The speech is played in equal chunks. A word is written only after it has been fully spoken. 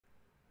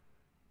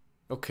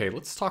Okay,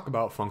 let's talk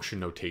about function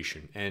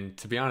notation. And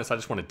to be honest, I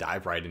just want to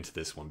dive right into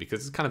this one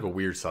because it's kind of a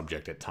weird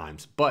subject at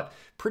times. But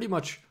pretty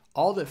much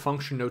all that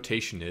function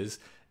notation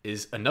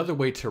is another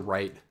way to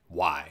write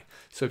y.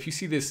 So if you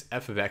see this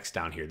f of x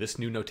down here, this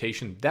new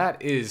notation,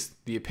 that is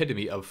the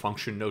epitome of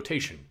function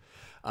notation.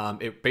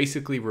 It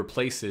basically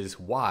replaces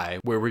y,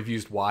 where we've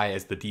used y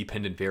as the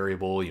dependent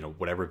variable,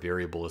 whatever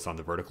variable is on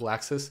the vertical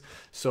axis.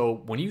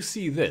 So when you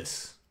see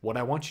this, what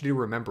I want you to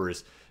remember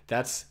is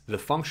that's the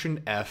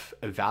function f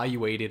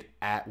evaluated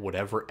at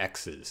whatever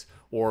x is,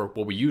 or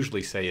what we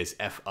usually say is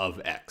f of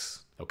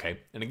x, okay?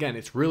 And again,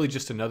 it's really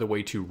just another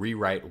way to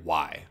rewrite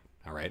y,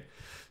 all right?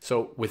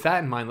 So with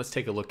that in mind, let's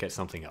take a look at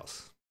something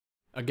else.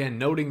 Again,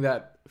 noting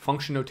that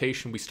function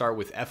notation, we start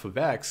with f of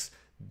x,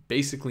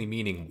 basically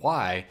meaning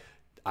y,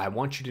 I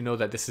want you to know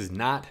that this is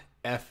not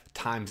f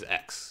times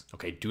x,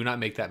 okay? Do not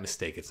make that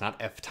mistake. It's not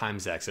f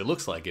times x. It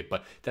looks like it,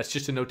 but that's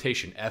just a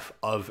notation, f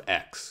of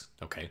x,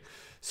 okay?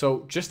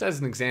 So just as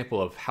an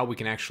example of how we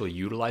can actually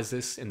utilize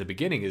this in the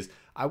beginning is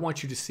I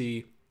want you to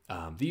see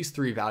these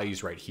three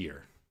values right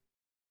here.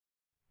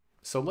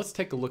 So let's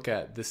take a look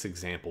at this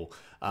example.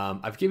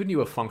 I've given you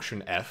a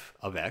function f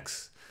of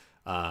x,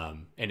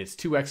 and it's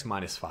 2x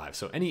minus 5.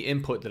 So any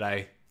input that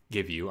I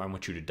give you, I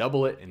want you to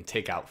double it and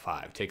take out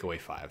 5, take away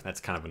 5.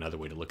 That's kind of another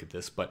way to look at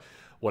this. But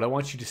what I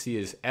want you to see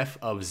is f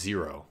of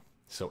 0.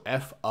 So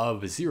f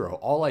of 0,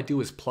 all I do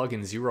is plug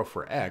in 0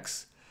 for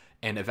x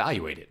and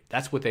evaluate it.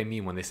 That's what they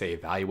mean when they say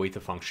evaluate the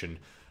function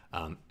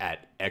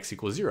at x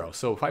equals 0.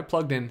 So if I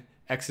plugged in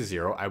x is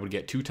 0, I would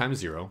get 2 times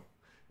 0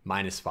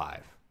 minus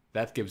 5.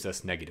 That gives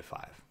us negative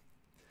 5.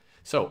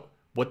 So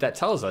what that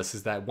tells us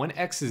is that when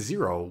x is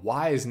 0,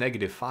 y is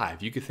negative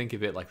 5. You could think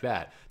of it like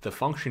that. The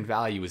function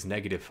value is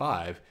negative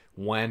 5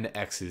 when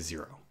x is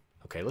 0.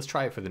 Okay, let's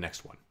try it for the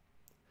next one.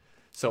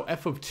 So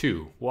f of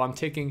 2, well, I'm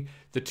taking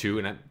the 2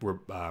 and I'm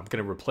going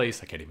to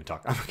replace, I can't even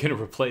talk, I'm going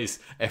to replace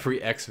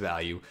every x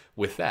value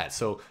with that.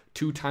 So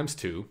 2 times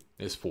 2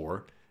 is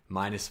 4,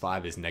 minus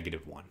 5 is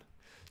negative 1.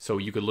 So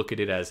you could look at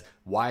it as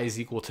y is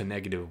equal to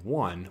negative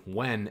 1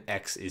 when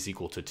x is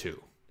equal to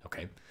 2,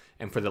 okay?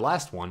 And for the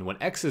last one,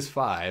 when x is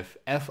 5,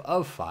 f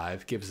of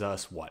 5 gives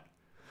us what?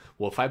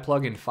 Well, if I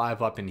plug in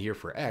 5 up in here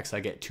for x,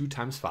 I get 2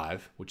 times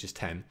 5, which is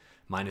 10,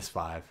 minus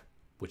 5,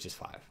 which is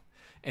 5.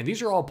 And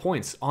these are all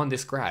points on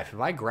this graph. If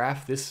I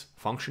graph this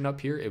function up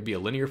here, it would be a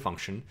linear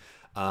function.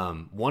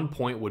 One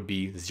point would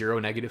be 0,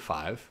 negative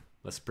 5.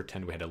 Let's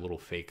pretend we had a little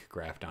fake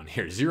graph down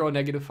here. 0,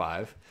 negative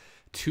 5.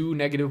 2,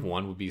 negative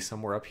 1 would be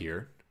somewhere up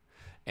here.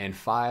 And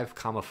 5,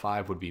 comma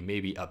 5 would be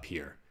maybe up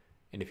here.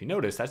 And if you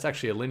notice, that's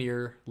actually a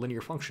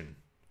linear function.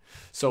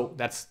 So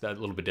that's a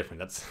little bit different.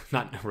 That's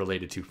not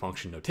related to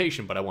function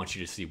notation, but I want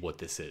you to see what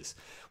this is.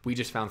 We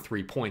just found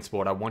 3 points, but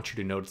what I want you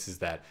to notice is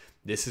that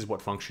this is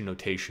what function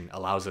notation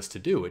allows us to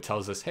do. It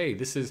tells us, hey,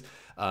 this is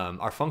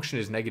our function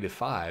is negative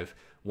 5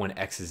 when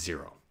x is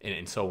 0,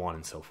 and so on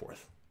and so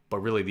forth. But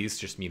really, these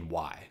just mean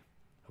y,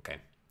 okay,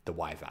 the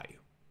y value.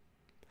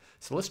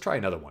 So let's try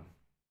another one.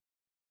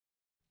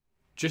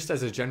 Just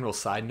as a general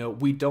side note,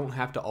 we don't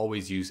have to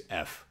always use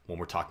f when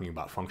we're talking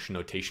about function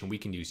notation. We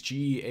can use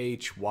g,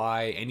 h,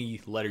 y,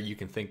 any letter you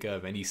can think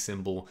of, any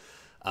symbol,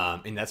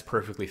 and that's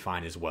perfectly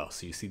fine as well.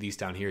 So you see these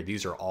down here,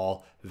 these are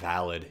all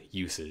valid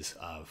uses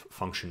of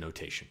function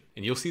notation,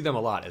 and you'll see them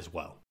a lot as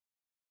well.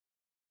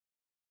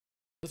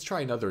 Let's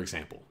try another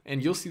example,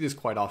 and you'll see this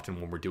quite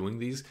often when we're doing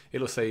these.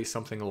 It'll say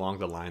something along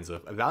the lines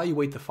of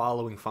evaluate the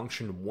following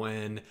function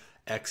when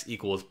x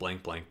equals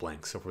blank, blank,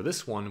 blank. So for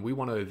this one, we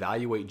want to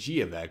evaluate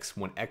g of x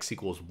when x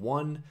equals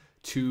 1,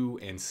 2,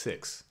 and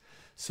 6.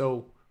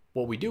 So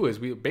what we do is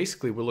we're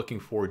looking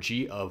for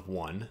g of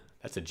 1.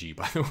 That's a g,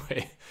 by the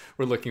way.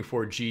 We're looking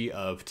for g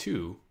of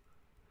 2,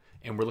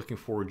 and we're looking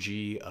for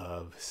g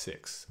of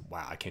 6.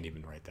 Wow, I can't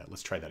even write that.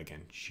 Let's try that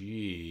again.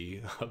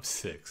 G of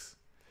 6.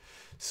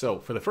 So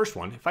for the first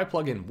one, if I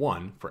plug in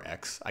 1 for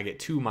x, I get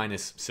 2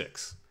 minus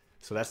 6.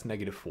 So that's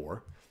negative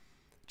 4.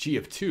 G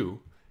of 2,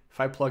 if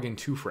I plug in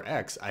 2 for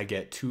x, I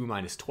get 2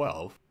 minus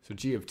 12. So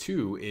g of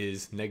 2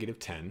 is negative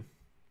 10.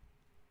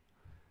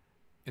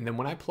 And then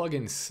when I plug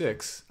in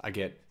 6, I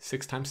get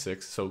 6 times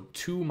 6. So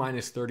 2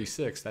 minus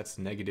 36, that's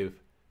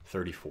negative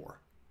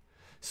 34.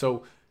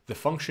 So the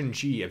function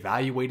g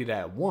evaluated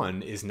at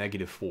 1 is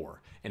negative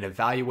 4. And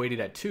evaluated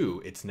at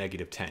 2, it's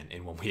negative 10.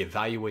 And when we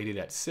evaluate it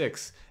at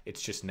 6,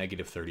 it's just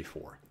negative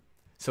 34.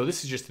 So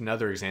this is just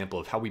another example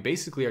of how we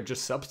basically are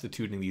just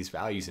substituting these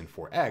values in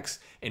for x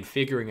and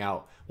figuring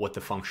out what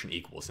the function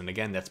equals. And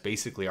again, that's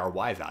basically our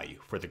y value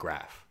for the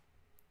graph.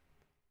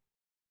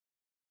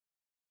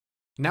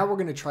 Now we're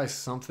going to try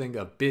something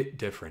a bit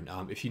different.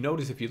 If you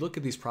notice, if you look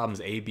at these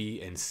problems A,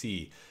 B, and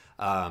C,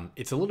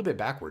 it's a little bit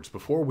backwards.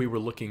 Before we were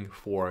looking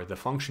for the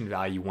function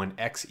value when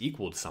x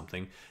equaled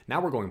something.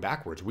 Now we're going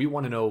backwards. We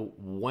want to know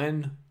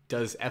when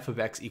does f of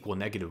x equal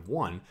negative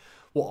 1?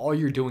 Well, all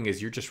you're doing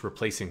is you're just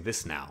replacing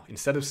this now.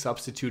 Instead of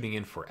substituting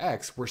in for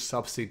x, we're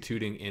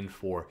substituting in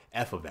for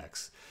f of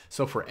x.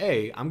 So for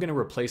a, I'm going to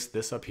replace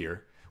this up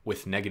here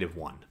with negative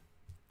 1.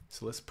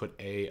 So let's put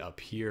a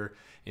up here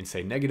and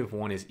say negative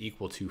 1 is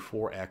equal to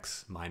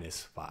 4x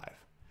minus 5.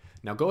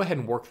 Now go ahead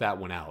and work that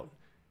one out,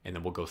 and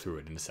then we'll go through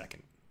it in a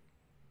second.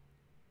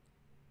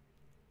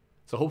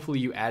 So hopefully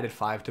you added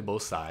 5 to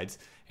both sides,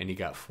 and you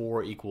got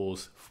 4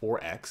 equals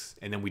 4x,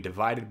 and then we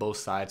divided both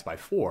sides by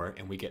 4,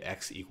 and we get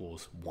x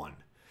equals 1.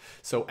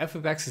 So f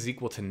of x is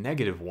equal to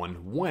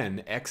 -1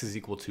 when x is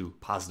equal to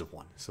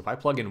 +1. So if I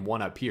plug in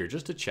 1 up here,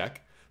 just to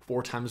check,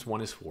 4 times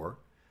 1 is 4.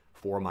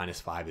 4 minus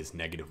 5 is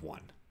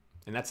 -1.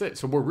 And that's it.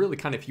 So we're really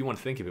kind of, if you want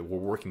to think of it, we're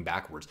working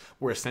backwards.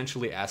 We're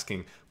essentially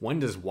asking, when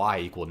does y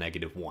equal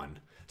 -1?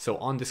 So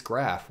on this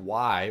graph,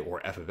 y,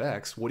 or f of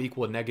x, would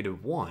equal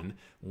 -1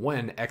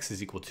 when x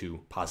is equal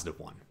to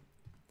 +1.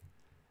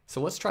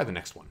 So let's try the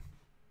next one.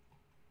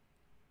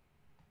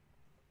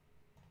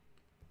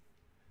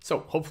 So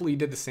hopefully you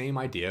did the same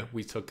idea.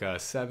 We took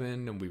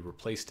 7 and we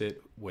replaced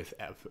it with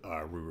f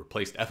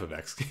of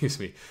x, excuse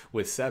me,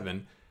 with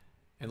 7.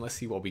 And let's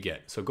see what we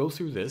get. So go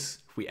through this.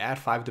 If we add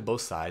 5 to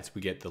both sides, we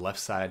get the left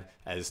side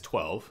as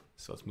 12.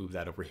 So let's move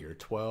that over here.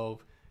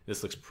 12.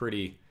 This looks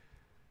pretty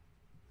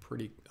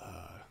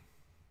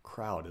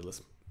crowded.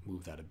 Let's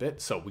move that a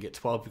bit. So we get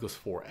 12 equals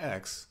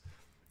 4x.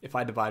 If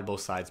I divide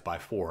both sides by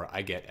 4,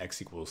 I get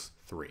x equals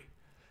 3.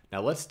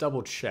 Now let's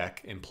double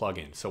check and plug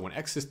in. So when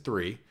x is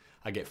 3,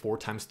 I get 4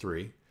 times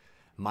 3.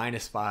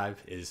 Minus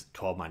 5 is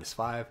 12 minus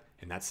 5,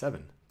 and that's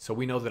 7. So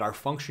we know that our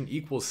function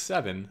equals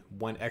 7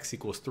 when x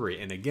equals 3.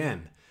 And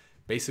again,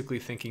 basically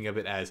thinking of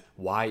it as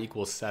y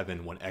equals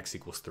 7 when x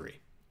equals 3.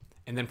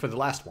 And then for the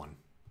last one,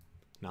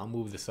 now I'll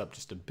move this up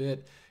just a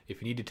bit.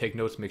 If you need to take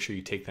notes, make sure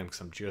you take them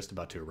because I'm just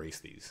about to erase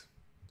these.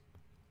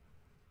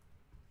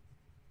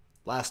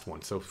 Last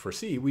one. So for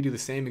C, we do the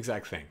same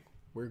exact thing.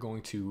 We're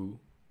going to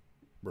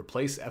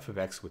replace f of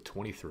x with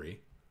 23.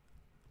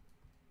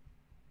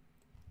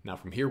 Now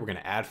from here, we're going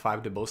to add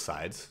 5 to both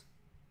sides.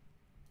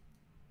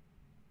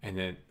 And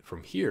then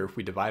from here, if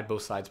we divide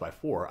both sides by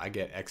 4, I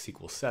get x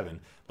equals 7.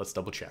 Let's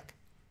double check.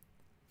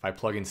 If I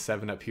plug in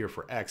 7 up here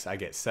for x, I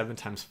get 7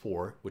 times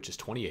 4, which is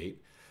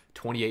 28.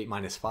 28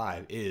 minus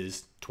 5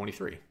 is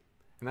 23.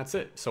 And that's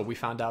it. So we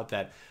found out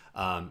that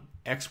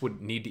x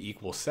would need to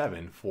equal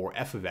 7 for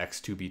f of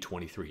x to be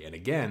 23. And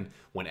again,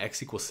 when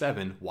x equals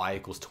 7, y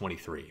equals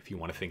 23, if you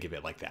want to think of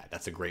it like that.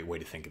 That's a great way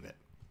to think of it.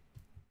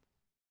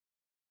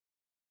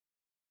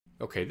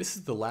 Okay, this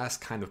is the last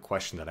kind of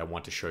question that I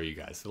want to show you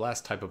guys, the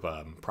last type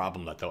of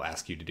problem that they'll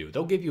ask you to do.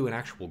 They'll give you an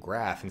actual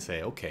graph and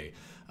say, okay,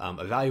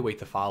 evaluate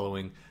the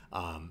following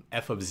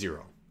f of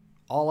 0.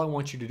 All I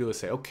want you to do is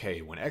say,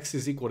 okay, when x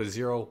is equal to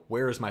 0,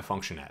 where is my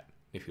function at?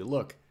 If you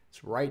look,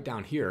 it's right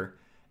down here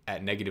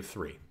at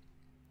 -3.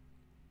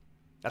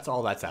 That's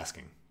all that's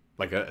asking.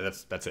 Like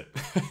that's it.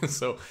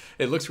 So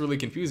it looks really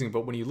confusing,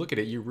 but when you look at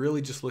it, you're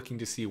really just looking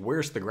to see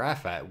where's the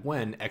graph at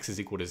when x is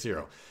equal to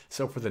 0.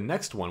 So for the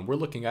next one, we're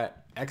looking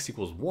at x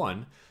equals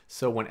 1.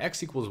 So when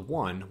x equals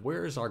 1,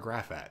 where is our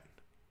graph at?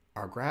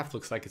 Our graph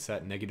looks like it's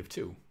at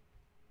 -2.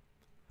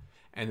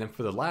 And then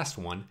for the last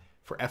one,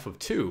 for f of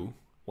 2,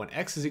 when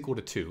x is equal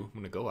to 2, I'm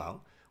going to go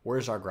out,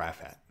 where's our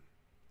graph at?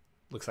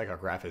 Looks like our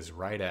graph is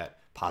right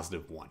at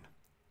 +1.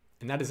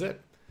 And that is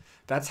it.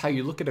 That's how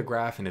you look at a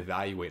graph and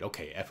evaluate,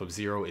 okay, f of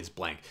 0 is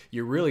blank.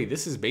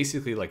 This is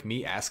basically like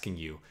me asking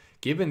you,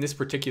 given this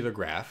particular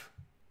graph,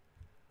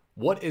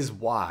 what is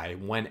y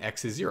when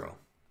x is 0?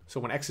 So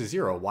when x is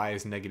 0, y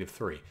is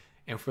 -3.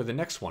 And for the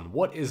next one,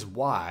 what is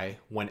y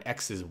when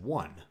x is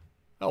 1?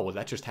 Oh, well,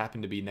 that just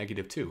happened to be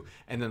 -2.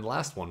 And then the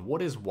last one,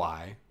 what is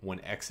y when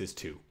x is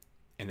 2?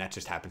 And that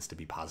just happens to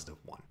be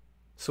 +1.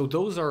 So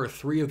those are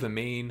 3 of the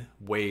main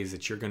ways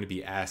that you're going to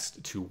be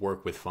asked to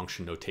work with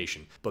function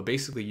notation. But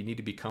basically you need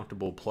to be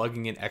comfortable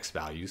plugging in x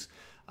values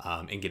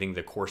and getting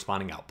the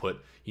corresponding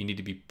output. You need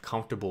to be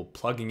comfortable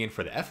plugging in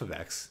for the f of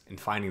x and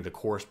finding the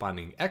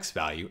corresponding x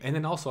value. And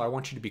then also I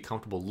want you to be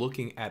comfortable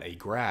looking at a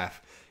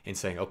graph and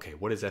saying, okay,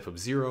 what is f of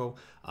 0?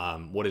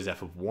 What is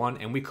f of 1?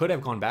 And we could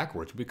have gone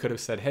backwards. We could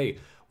have said, hey,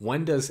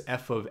 when does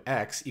f of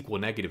x equal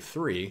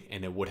 -3?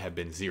 And it would have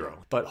been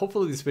 0. But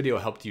hopefully this video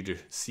helped you to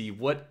see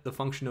what the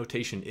function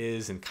notation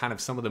is and kind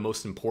of some of the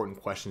most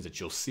important questions that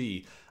you'll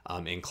see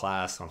in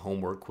class, on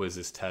homework,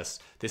 quizzes, tests.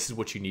 This is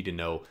what you need to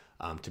know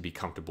to be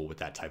comfortable with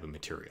that type of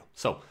material.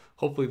 So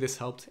hopefully this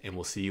helped, and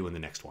we'll see you in the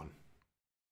next one.